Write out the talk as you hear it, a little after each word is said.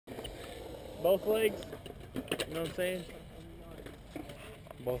Both legs? You know what I'm saying?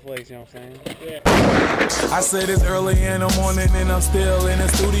 Both legs, you know what I'm saying? Yeah. I said it's early in the morning and I'm still in the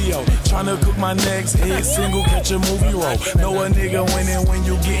studio tryna cook my next hit single, catch a movie role. Know a nigga winning when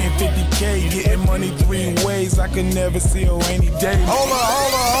you getting 50K, getting money 3 ways. I can never see a rainy day. Hold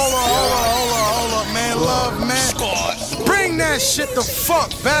up, man. Love, man. Bring that shit the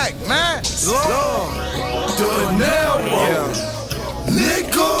fuck back, man. Love. The network,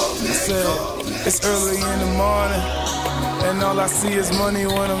 nigga. I said it's early in the morning and all I see is money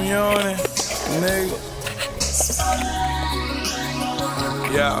when I'm yawning, nigga.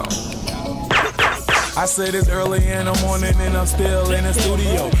 Yo. I said it's early in the morning and I'm still in the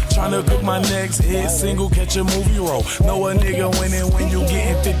studio tryna cook my next hit single, catch a movie role. Know a nigga winning when you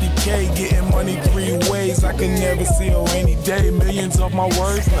getting 50K, getting money 3 ways. I can never see a rainy day. Millions off my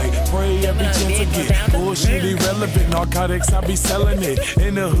wordplay, pray every chance I get. Bullshit irrelevant, narcotics I be selling it.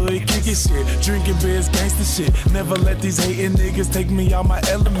 In the hood kicking shit, drinking beers, gangsta shit. Never let these hating niggas take me out my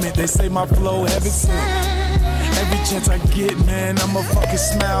element. They say my flow heaven sent. Every chance I get, man, I'ma fucking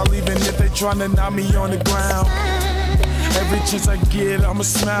smile, even if they tryna knock me on the ground. Every chance I get, I'ma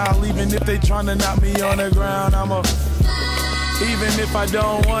smile, even if they tryna knock me on the ground. Even if I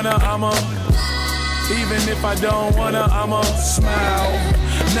don't wanna, even if I don't wanna, I'ma smile.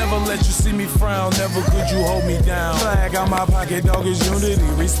 Never let you see me frown, never could you hold me down. Flag on my pocket, dog, is unity.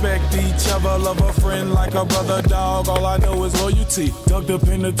 Respect each other, love a friend like a brother, dog. All I know is loyalty. Ducked up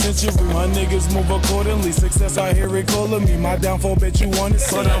penitentiary, my niggas move accordingly. Success, I hear it calling me. My downfall, bet you want it.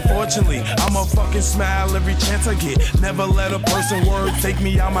 But unfortunately, I'ma fucking smile every chance I get. Never let a person word take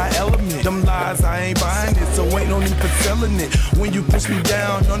me out my element. Them lies, I ain't buying it, so ain't no need for selling it. When you push me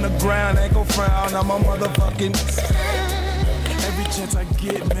down on the ground, ain't gon' frown. I'm a motherfucking. Every chance I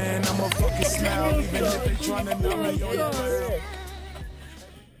get, man, I'ma fucking smile, even if they tryna know me on the ground.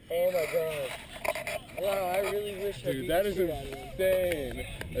 Oh my god. Wow, I really wish I Dude, that is insane.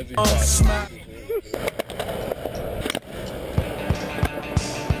 That's Smile.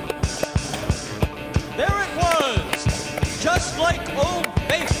 There it was, just like Old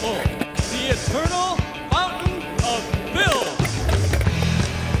Faithful, the eternal